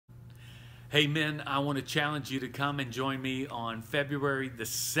Hey men, I want to challenge you to come and join me on February the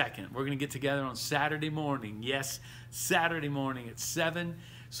 2nd. We're going to get together on Saturday morning. Yes, Saturday morning at 7,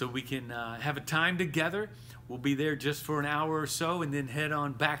 so we can have a time together. We'll be there just for an hour or so and then head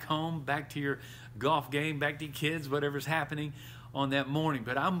on back home, back to your golf game, back to your kids, whatever's happening on that morning.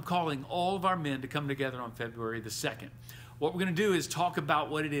 But I'm calling all of our men to come together on February the 2nd. What we're going to do is talk about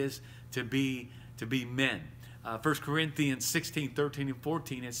what it is to be men. 1 Corinthians 16, 13, and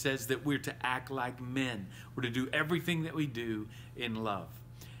 14, it says that we're to act like men. We're to do everything that we do in love.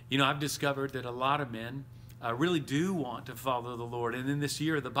 You know, I've discovered that a lot of men really do want to follow the Lord. And in this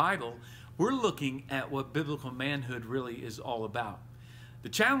year of the Bible, we're looking at what biblical manhood really is all about. The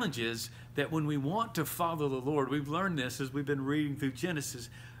challenge is that when we want to follow the Lord, we've learned this as we've been reading through Genesis,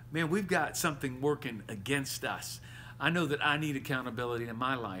 man, we've got something working against us. I know that I need accountability in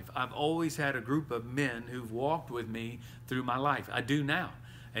my life. I've always had a group of men who've walked with me through my life. I do now.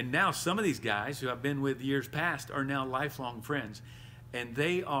 And now some of these guys who I've been with years past are now lifelong friends. And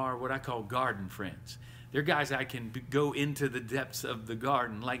they are what I call garden friends. They're guys I can go into the depths of the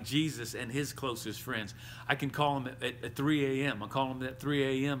garden like Jesus and his closest friends. I can call them at 3 a.m. I call them that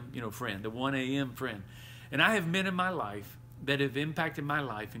 3 a.m. friend, the 1 a.m. friend. And I have men in my life that have impacted my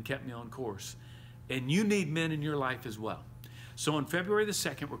life and kept me on course. And you need men in your life as well. So on February the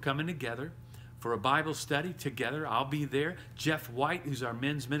 2nd, we're coming together for a Bible study together. I'll be there. Jeff White, who's our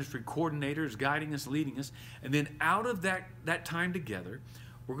men's ministry coordinator, is guiding us, leading us. And then out of that time together,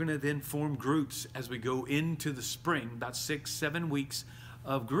 we're going to then form groups as we go into the spring, about 6, 7 weeks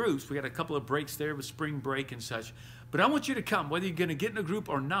of groups. We got a couple of breaks there with spring break and such. But I want you to come, whether you're going to get in a group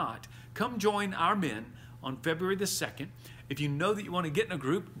or not, come join our men on February the 2nd. If you know that you want to get in a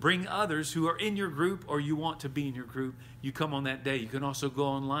group, bring others who are in your group or you want to be in your group. You come on that day. You can also go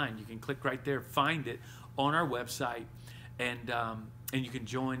online. You can click right there, find it on our website, and you can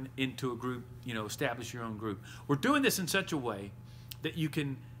join into a group, establish your own group. We're doing this in such a way that you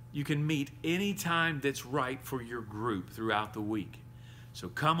can meet any time that's right for your group throughout the week. So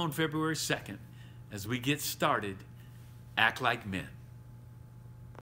come on February 2nd as we get started. Act like men.